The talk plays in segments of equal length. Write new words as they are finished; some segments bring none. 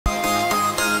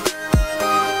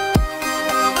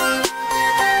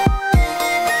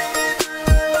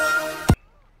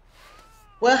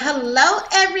Hello,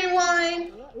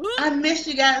 everyone. I miss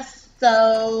you guys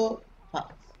so.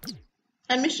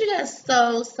 I miss you guys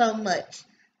so much.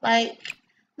 Like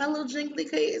my little jingly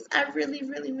kids, I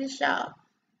really miss y'all.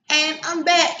 And I'm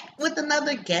back with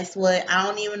another guess what? I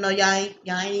don't even know y'all ain't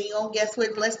even gonna guess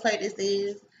what Let's Play this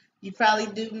is. You probably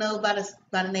do know by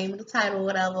the name of the title, or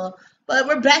whatever. But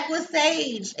we're back with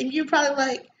Sage, and you're probably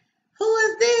like, who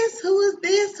is this? Who is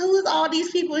this? Who is all these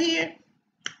people here?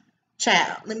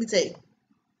 Child, let me tell you.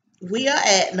 We are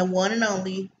at the one and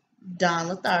only Don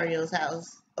Lothario's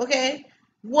house. Okay?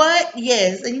 What?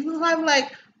 Yes. And you probably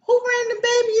like, who random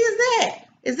baby is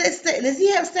that? Does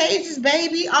he have Sage's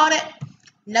baby? All that?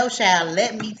 No, child.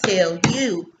 Let me tell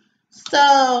you.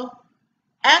 So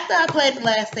after I played the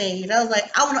last stage, I was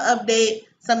like, I want to update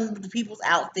some of the people's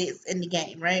outfits in the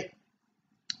game, right?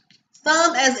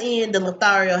 Some as in the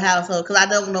Lothario household, because I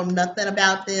don't know nothing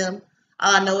about them.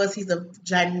 All I know is he's a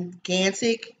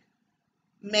gigantic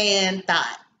man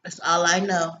thought. That's all I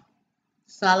know.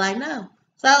 That's all I know.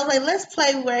 So I was like, let's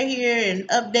play right here and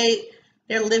update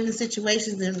their living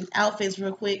situations and outfits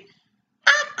real quick.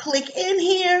 I click in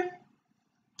here.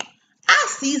 I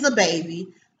sees a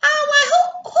baby. I'm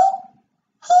like,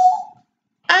 who?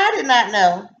 I did not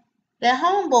know that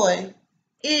homeboy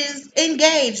is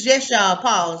engaged. Yes, y'all,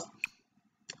 pause.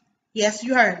 Yes,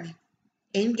 you heard me.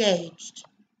 Engaged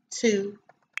to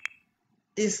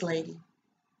this lady,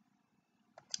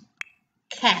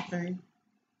 Catherine.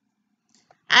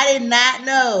 I did not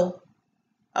know.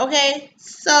 Okay,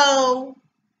 so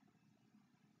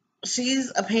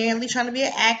she's apparently trying to be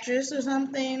an actress or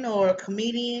something, or a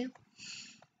comedian,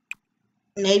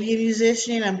 maybe a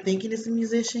musician. I'm thinking it's a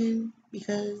musician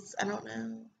because I don't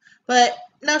know. But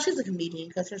no, she's a comedian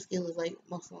because her skill is like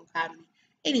mostly on comedy.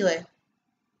 Anyway,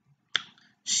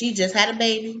 she just had a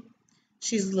baby.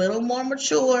 She's a little more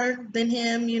mature than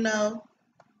him, you know.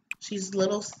 She's a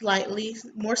little slightly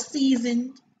more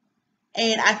seasoned.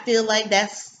 And I feel like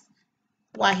that's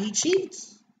why he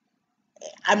cheats.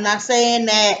 I'm not saying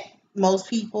that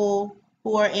most people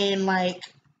who are in like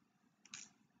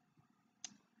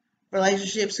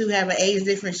relationships who have an age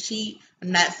difference cheat.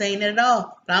 I'm not saying that at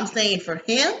all. But I'm saying for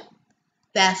him,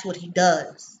 that's what he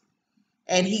does.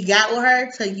 And he got with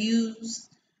her to use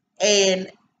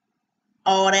and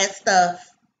all that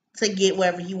stuff to get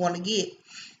wherever he want to get.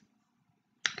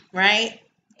 Right?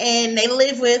 And they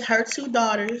live with her two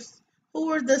daughters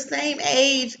who are the same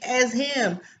age as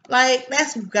him. Like,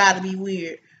 that's gotta be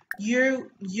weird.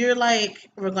 You're like,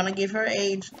 we're gonna give her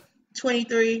age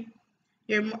 23.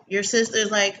 Your sister's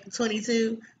like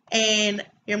 22, and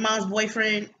your mom's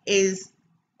boyfriend is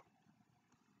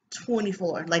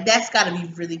 24. Like, that's gotta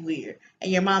be really weird.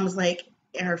 And your mom is like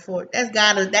in her 40s.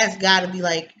 That's gotta be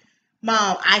like,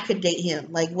 Mom, I could date him.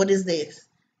 Like, what is this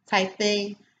type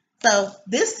thing? So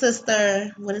this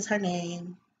sister, what is her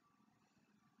name?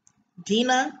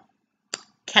 Dina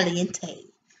Caliente.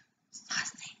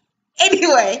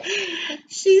 Anyway,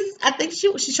 I think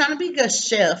she's trying to be a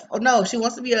chef. Oh no, she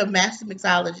wants to be a master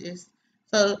mixologist.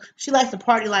 So she likes the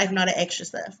party life and all the extra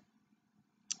stuff.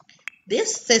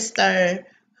 This sister,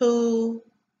 who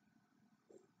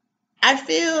I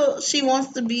feel she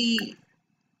wants to be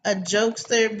a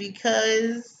jokester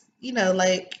because, you know,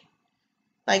 like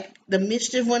the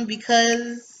mischief one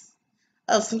because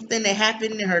of something that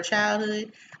happened in her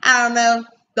childhood. I don't know.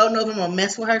 Don't know if I'm gonna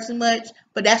mess with her too much,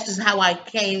 but that's just how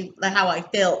how I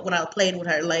felt when I played with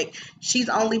her. Like, she's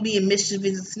only being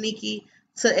mischievous and sneaky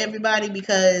to everybody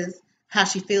because how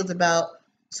she feels about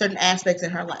certain aspects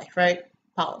in her life, right?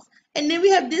 Pause. And then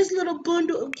we have this little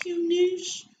bundle of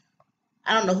cuteness.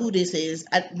 I don't know who this is.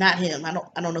 Not him. I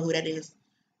don't know who that is.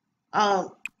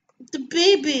 Um, the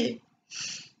baby.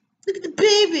 Look at the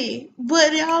baby.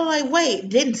 But y'all like, wait,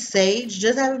 didn't Sage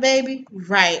just have a baby?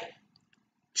 Right.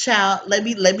 Child, let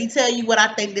me tell you what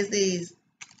I think this is.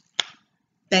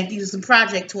 Think these are some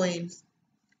project twins.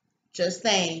 Just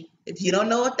saying. If you don't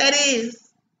know what that is,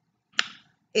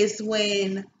 it's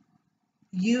when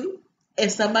you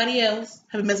and somebody else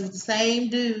have been messing with the same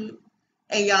dude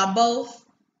and y'all both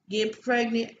get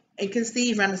pregnant and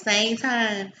conceive around the same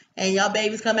time and y'all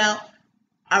babies come out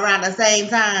around the same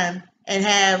time and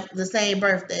have the same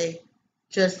birthday.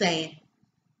 Just saying.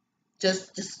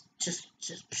 Just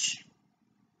psh.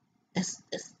 That's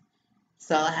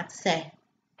all I have to say.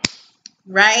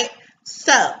 Right?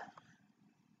 So,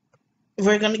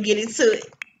 we're going to get into it.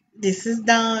 This is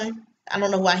Don. I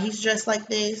don't know why he's dressed like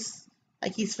this.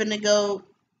 Like he's finna go.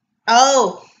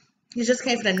 Oh, he just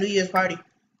came from the New Year's party.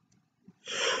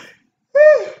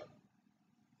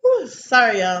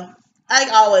 Sorry, y'all.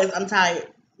 Like always, I'm tired.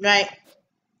 Right?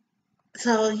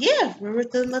 So yeah, we're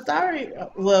with the Lothari.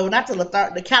 Well, not the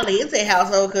Lothar, the Caliente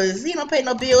household, because he don't pay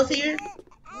no bills here.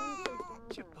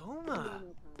 Chipoma.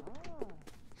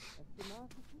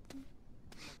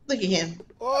 Look at him.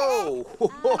 Oh, ho,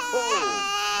 ho,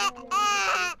 ho.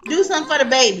 Do something for the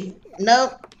baby.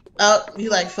 Nope. Oh, you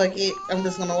like fuck it. I'm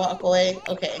just gonna walk away.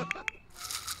 Okay.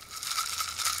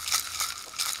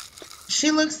 She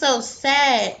looks so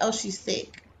sad. Oh, she's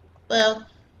sick. Well,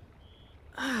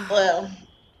 well,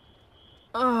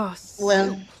 Oh,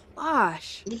 well. so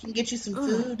plush. We can get you some Ugh.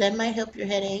 food. That might help your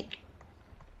headache.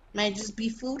 Might just be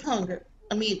food hunger.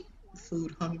 I mean,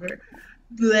 food hunger.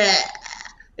 Blah.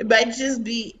 It might just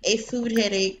be a food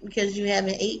headache because you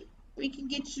haven't ate. We can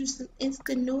get you some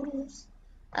instant noodles.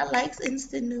 I like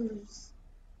instant noodles.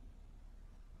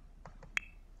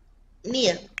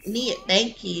 Nia, Nia,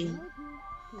 thank you.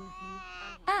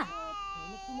 Ah,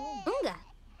 unga.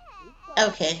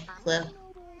 Okay, well,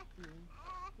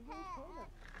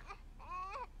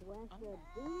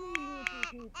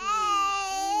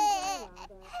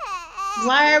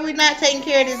 why are we not taking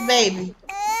care of this baby?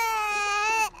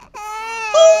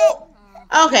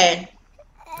 Who? Okay,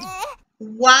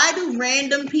 why do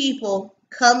random people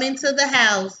come into the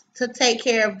house to take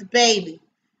care of the baby?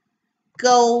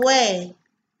 Go away.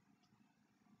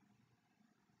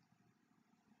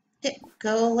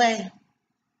 Go away.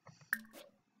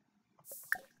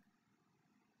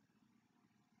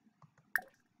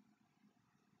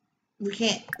 We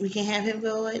can't have him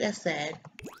go away. That's sad.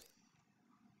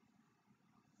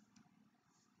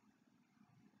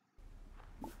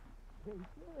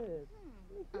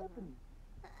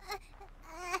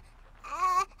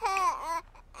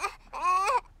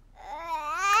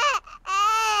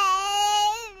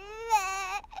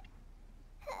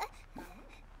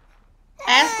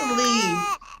 Ask him to leave.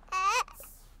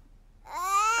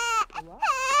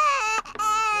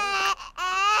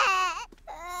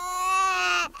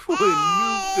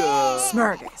 Looka.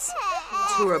 Smurgus.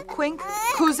 Turub Quink.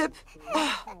 Kuzip.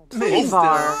 Mister.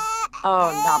 Var. Oh,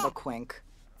 Nabaquink.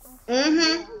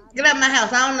 Mm-hmm. Get out of my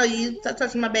house. I don't know you. Stop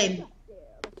touching my baby.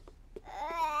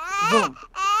 Boom.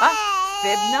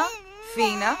 Fibna.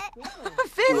 Fina.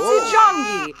 Finzi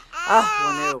Jongi.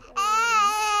 Wanu.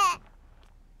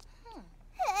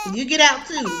 You get out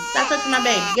too. Stop touching my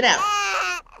baby. Get out.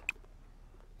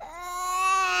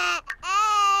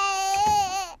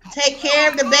 Take care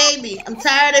of the baby. I'm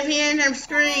tired of hearing her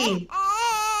scream.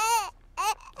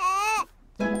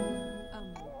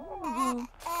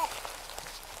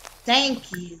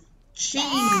 Thank you.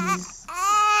 Jeez.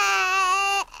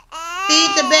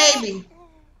 Feed the baby.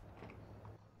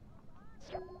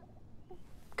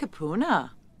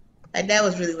 Kapuna. Like, that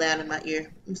was really loud in my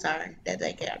ear. I'm sorry. That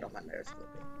get out on my nerves a little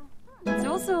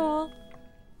bit. Zul.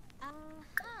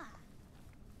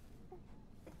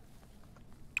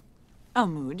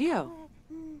 Amudio.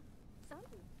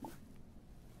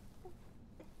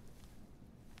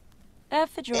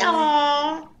 Effijoy.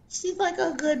 Aww. She's like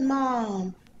a good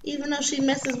mom. Even though she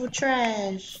messes with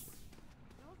trash.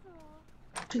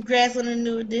 Congrats on the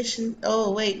new addition.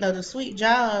 Oh, wait. No, the sweet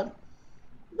job.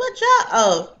 What job?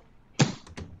 Oh.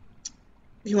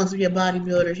 He wants to be a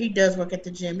bodybuilder. He does work at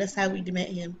the gym. That's how we met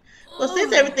him. Well,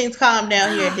 since everything's calmed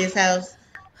down here at this house,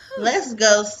 let's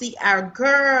go see our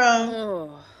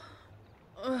girl.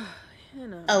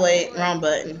 Oh, wait. Wrong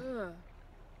button.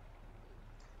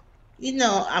 You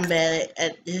know I'm bad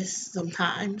at this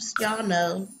sometimes. Y'all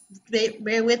know.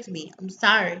 Bear with me. I'm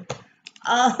sorry.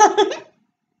 Um,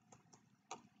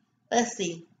 let's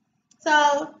see.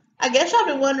 So, I guess y'all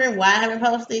been wondering why I haven't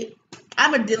posted.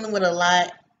 I've been dealing with a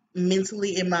lot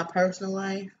mentally in my personal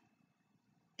life.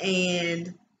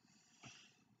 And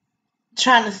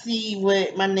trying to see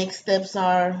what my next steps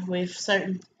are with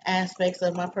certain aspects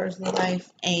of my personal life.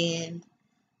 And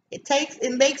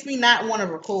it makes me not want to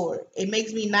record. It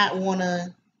makes me not want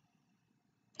to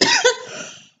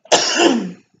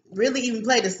really even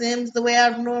play the Sims the way I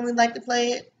normally like to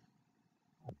play it.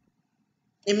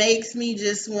 It makes me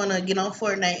just want to get on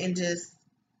Fortnite and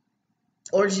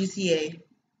or GTA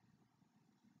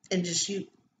and just shoot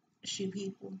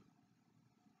people.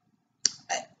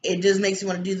 It just makes me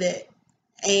want to do that.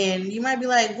 And you might be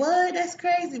like, what? That's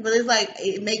crazy. But it's like,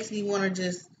 it makes me want to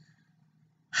just,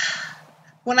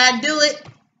 when I do it,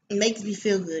 it makes me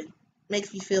feel good. It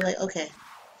makes me feel like, okay,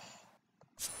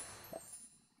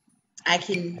 I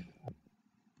can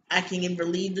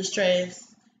relieve the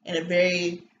stress in a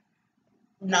very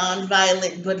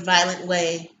non-violent but violent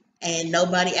way, and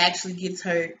nobody actually gets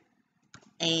hurt,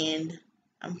 and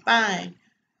I'm fine.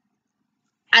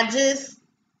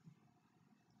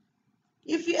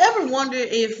 If you ever wonder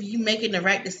if you making the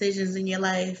right decisions in your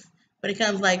life, when it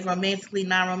comes like romantically,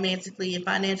 non-romantically, and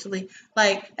financially.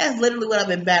 Like that's literally what I've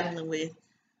been battling with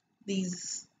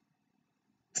these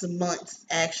some months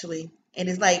actually, and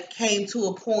it's like came to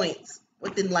a point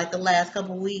within like the last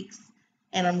couple weeks,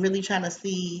 and I'm really trying to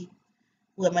see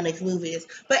what my next move is.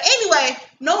 But anyway,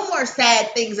 no more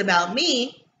sad things about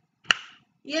me,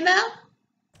 you know?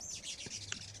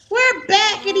 We're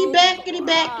back with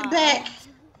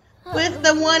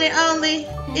the one and only.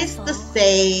 It's the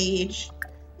Sage.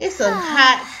 It's a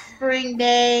hot spring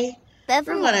day. We're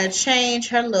gonna change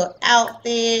her little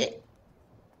outfit.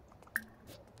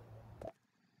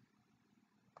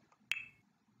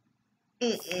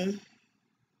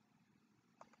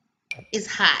 It's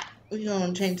hot. We're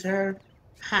gonna change her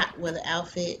hot weather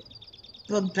outfit.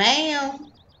 But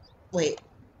bam! Wait.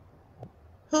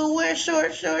 Who wears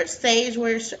short shorts? Sage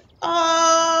wears.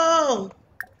 Oh!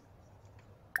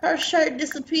 Her shirt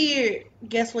disappeared.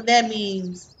 Guess what that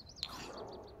means?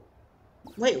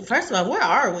 Wait, first of all, where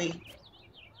are we?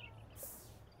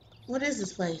 What is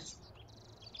this place?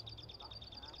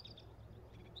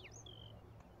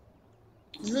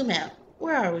 Zoom out.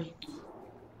 Where are we?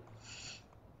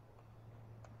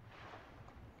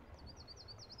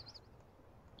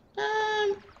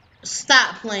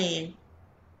 Stop playing.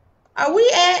 Are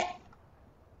we at?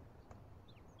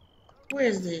 Where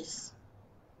is this?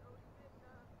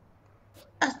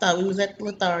 I thought we was at the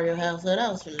Lothario house, so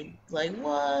that was funny. Like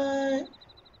what?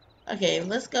 Okay,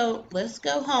 let's go. Let's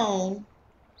go home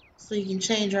so you can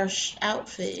change our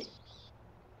outfit.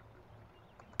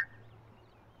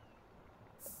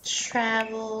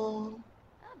 Travel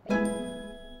to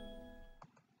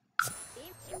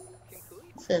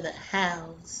the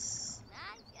house.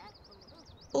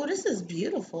 Oh, this is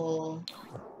beautiful.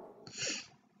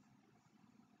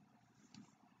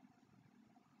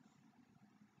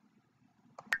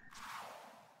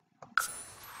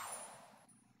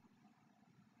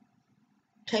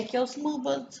 Take your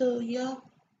smoothie to you.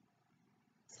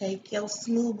 Take your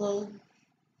smoothie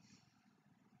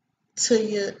to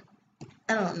you.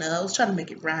 I don't know. I was trying to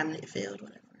make it rhyme and it failed.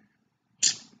 Whatever.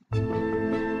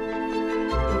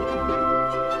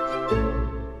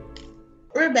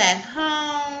 We're back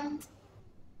home.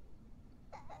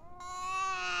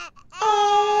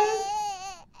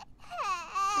 Oh,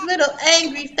 little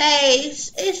angry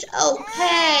face. It's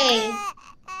okay.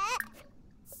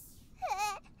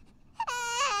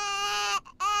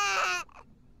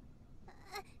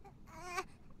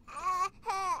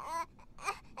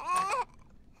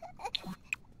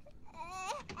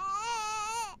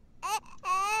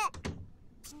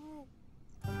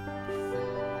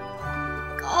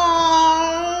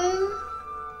 Oh,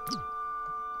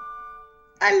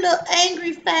 our little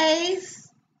angry face.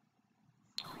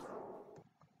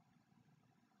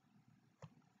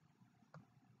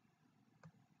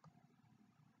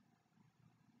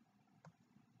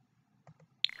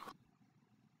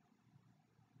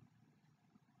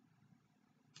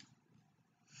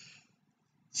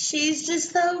 She's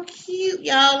just so cute,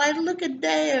 y'all. Like, look at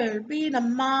there, being a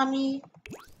mommy.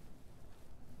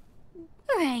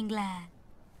 Wrangler.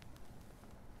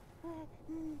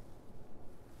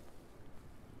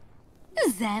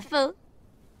 Zephyr.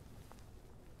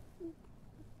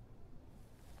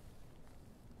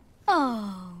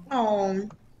 Oh.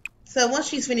 So once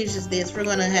she finishes this, we're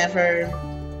gonna have her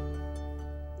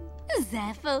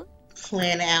Zephyr.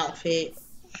 plan an outfit.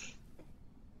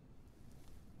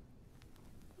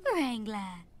 Wrangler.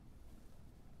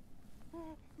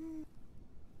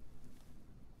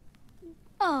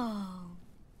 Oh.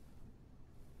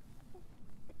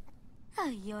 Oh,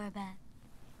 Yorba.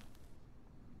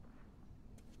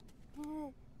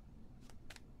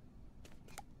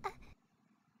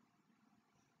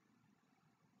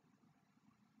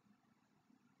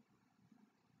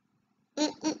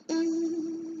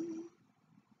 Mm-mm-mm.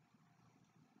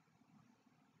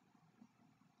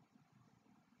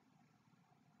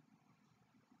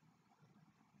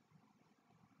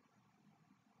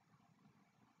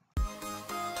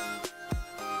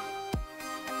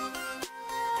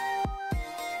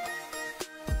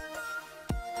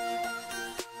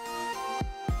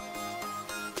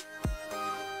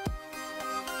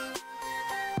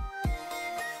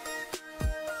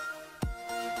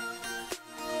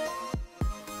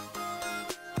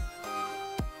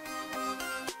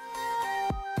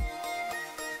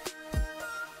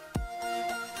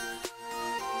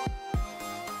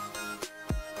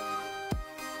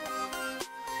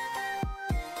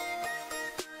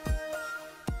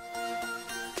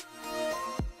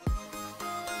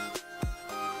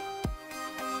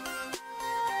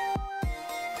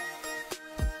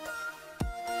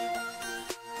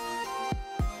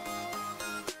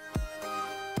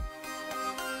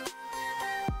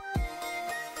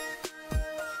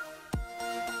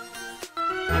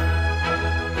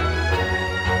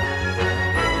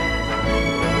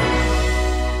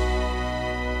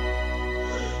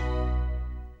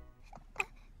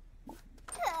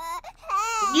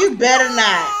 You better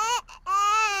not.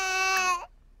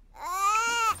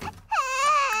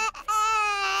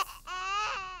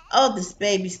 Oh, this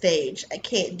baby stage. I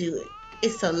can't do it.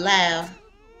 It's so loud.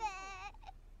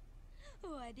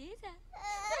 What is that?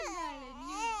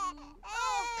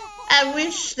 I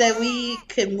wish that we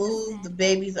could move the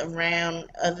babies around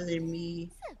other than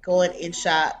me going in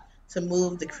shop to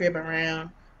move the crib around.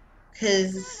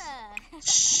 Because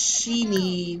she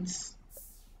needs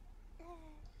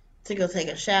to go take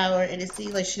a shower, and it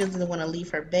seems like she doesn't want to leave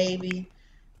her baby,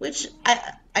 which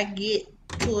I get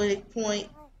to a point,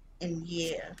 and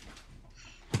yeah.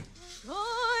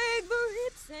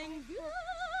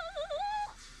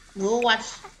 We'll watch.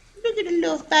 Look at the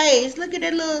little face. Look at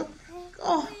that little,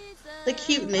 oh, the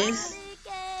cuteness.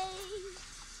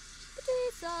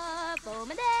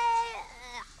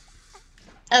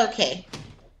 Okay.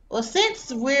 Well,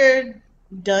 since we're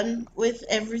done with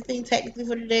everything technically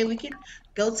for today, we can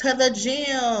go to the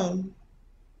gym.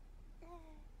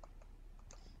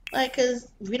 Like, cause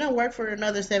we don't work for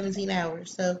another 17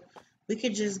 hours, so we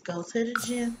could just go to the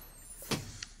gym.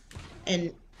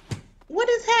 And what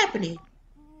is happening?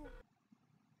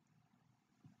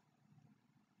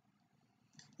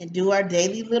 And do our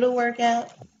daily little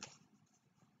workout.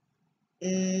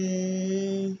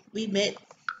 We met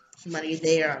somebody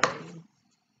there already.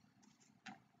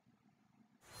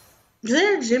 Is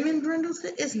there a gym in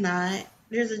Brindleston? It's not.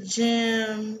 There's a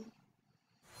gym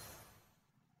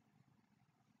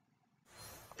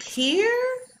here.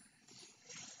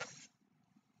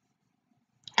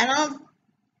 I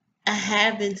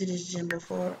have been to this gym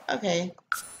before. Okay.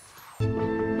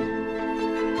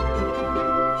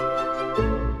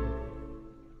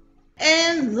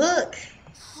 And look,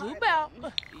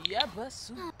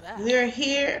 we're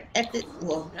here at the,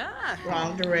 well,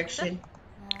 wrong direction.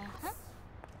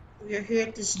 We're here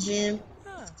at this gym.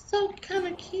 It's so kind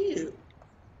of cute.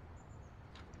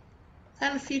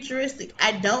 Kind of futuristic.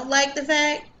 I don't like the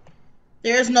fact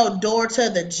there's no door to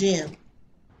the gym.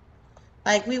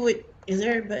 Like is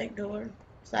there a back door?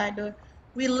 Side door?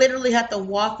 We literally have to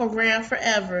walk around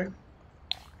forever.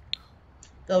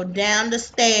 Go down the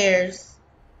stairs.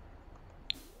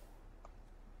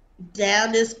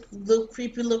 Down this little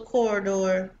creepy little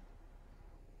corridor.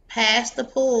 Past the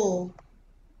pool.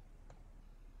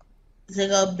 To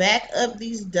go back up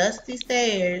these dusty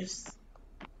stairs.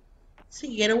 To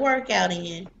get a workout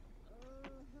in.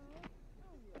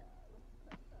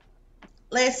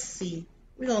 Let's see.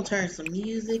 We're going to turn some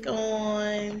music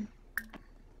on.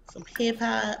 Some hip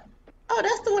hop. Oh,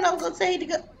 that's the one I was going to tell you to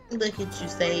go. Look at you,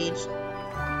 Sage.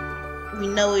 We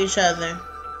know each other.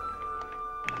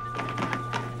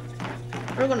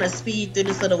 We're going to speed through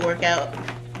this little workout.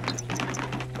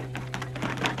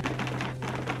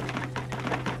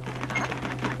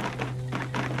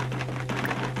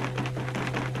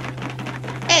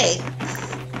 Hey.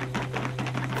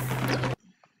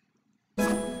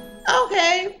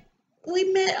 Okay. We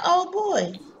met old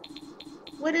boy.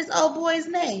 What is old boy's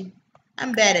name?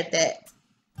 I'm bad at that.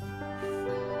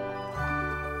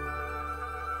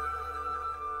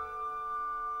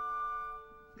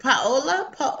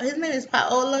 Paola? His name is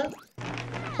Paola?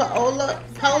 Polo?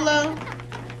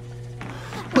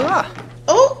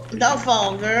 Oh, don't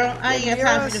fall, girl. I ain't got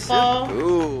time for you to fall.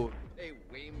 Ooh. Hey,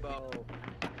 Rainbow.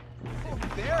 Oh,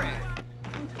 Barrett.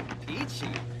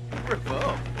 Peachy.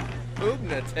 Bravo.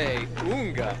 Ugnate.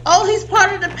 Unga. Oh, he's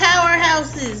part of the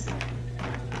powerhouses.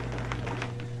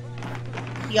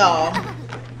 Y'all.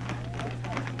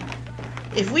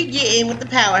 If we get in with the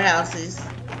powerhouses.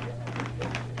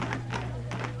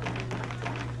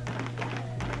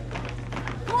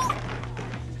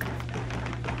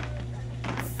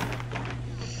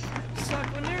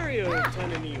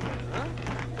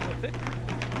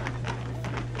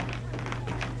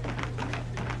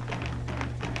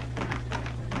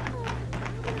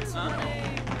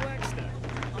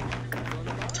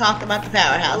 Talk about the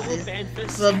powerhouses.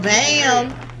 But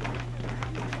bam.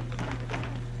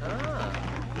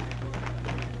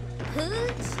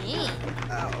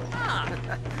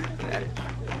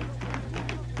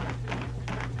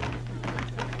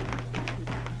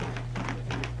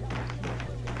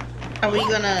 Are we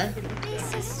gonna?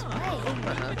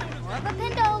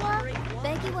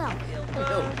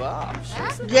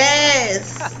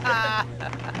 Yes.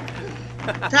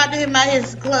 Talk to him about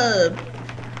his club.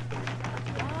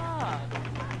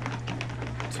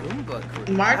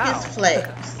 Marcus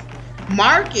Flex.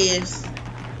 Marcus.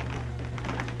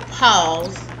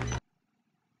 Pause.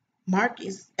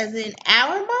 Marcus, as in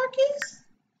our Marcus?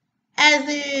 As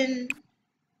in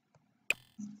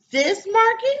this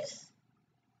Marcus?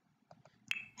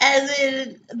 As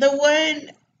in the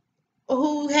one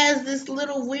who has this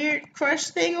little weird crush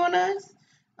thing on us?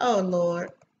 Oh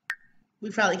Lord, we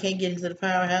probably can't get into the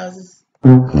powerhouses.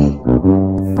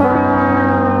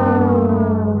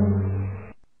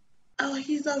 Oh,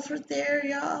 he's over there,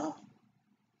 y'all.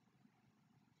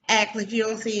 Act like you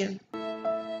don't see him.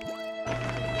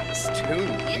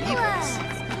 Stoon Beavers.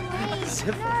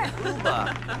 Ziffle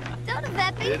Uba.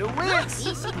 Little Wits.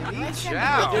 Need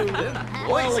Chow.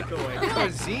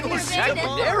 Cozini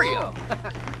Secundario.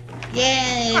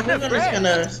 Yay, we're just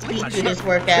gonna speed through this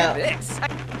workout.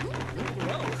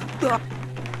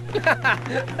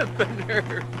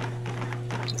 Bener.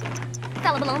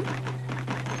 Balloon.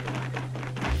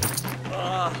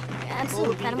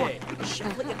 Absolutely.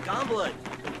 Shuffling a goblet.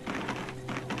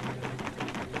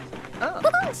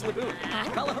 Slaboon.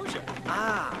 Kalahosha.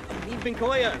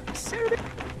 Binkoya.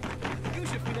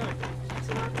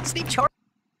 Steve Char.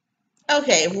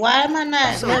 Okay, why am I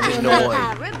not leveling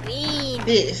up Rabin.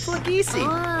 this? Flagisi.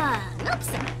 Nope,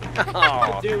 sir.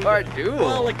 Oh, Pardue.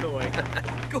 Malakoi.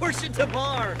 Gorsha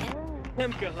Tabar.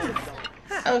 Hemka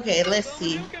Okay, let's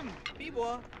see.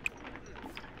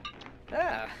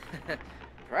 Ah,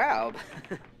 proud.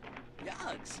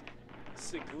 Yogs.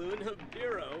 Sigloon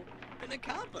Habiro.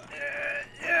 Pinakapa.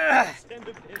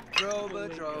 Droba.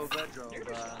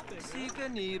 Sika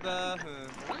Niba.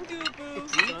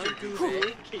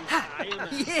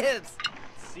 Yes.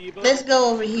 Let's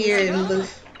go over here and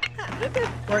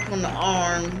work on the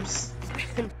arms.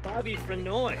 Bobby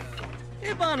Frenoy.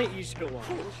 Ibana Ishkawa.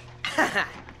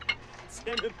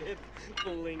 Sendabib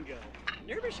Bolingo.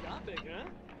 Nervous topic,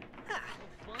 huh?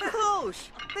 Fahosh,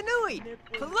 Benui,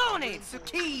 Polone,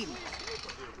 Sukim.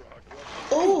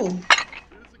 Ooh.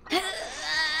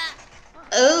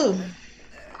 Ooh.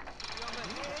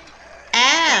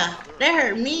 Ow, that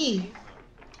hurt me.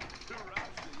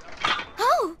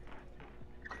 Oh.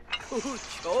 Ooh,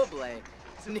 Choble,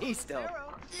 Sneesto.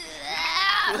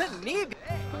 What need?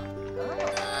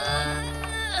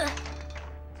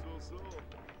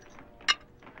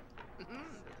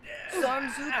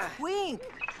 Sunzu Twink,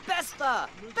 Vespa.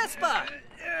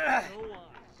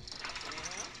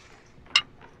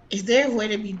 Is there a way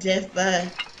to be deaf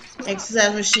by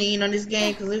exercise machine on this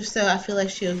game? Because if so, I feel like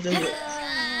she'll do it.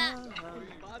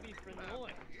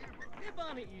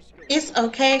 It's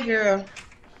okay, girl.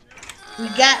 We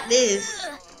got this.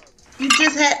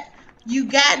 You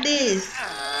got this.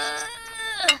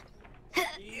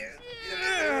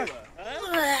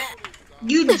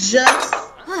 You just,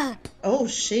 oh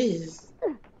shiz.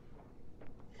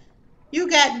 You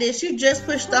got this. You just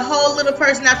pushed the whole little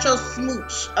person out your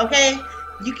smooch, okay?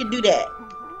 You can do that.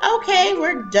 Okay,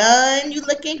 we're done. You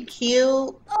looking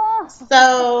cute.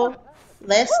 So,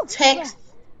 let's text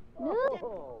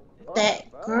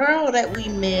that girl that we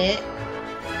met.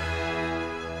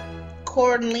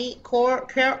 Coraline.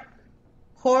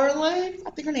 I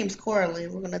think her name's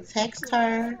Coraline. We're going to text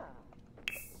her,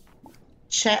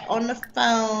 chat on the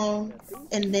phone,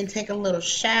 and then take a little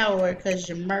shower because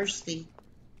you're mercy.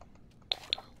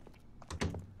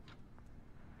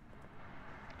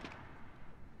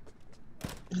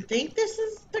 I think this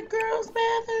is the girls'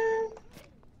 bathroom.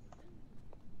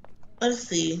 Let's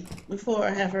see. Before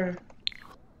I have her.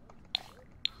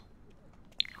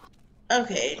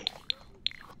 Okay.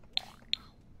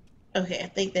 Okay, I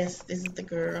think this is the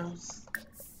girls.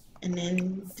 And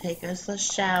then take us a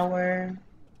shower.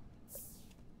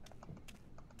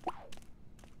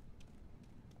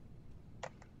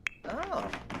 Oh.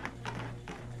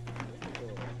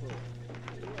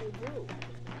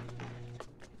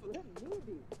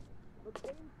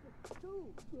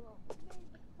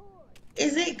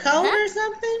 Is it cold or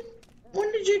something?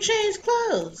 When did you change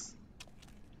clothes?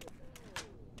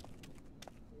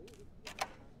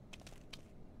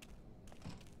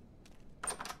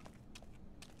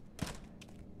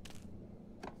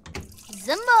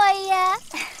 Zamoya.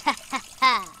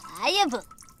 Ayabu.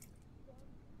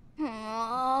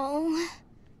 Oh,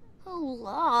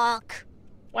 look.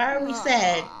 Why are we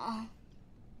sad?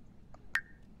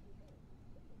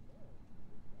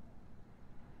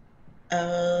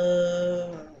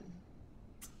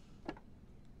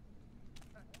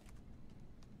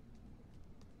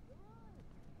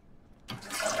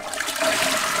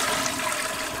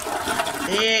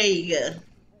 There you go.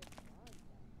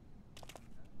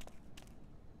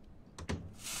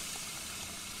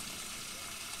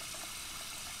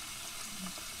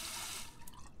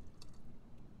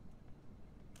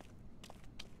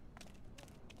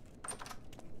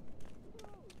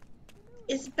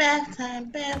 It's bath time,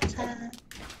 bath time.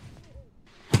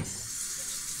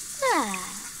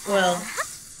 Well,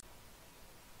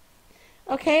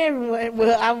 okay, everyone.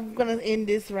 Well, I'm gonna end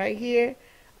this right here.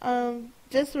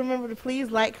 just remember to please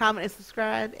like, comment, and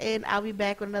subscribe. And I'll be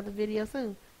back with another video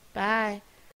soon. Bye.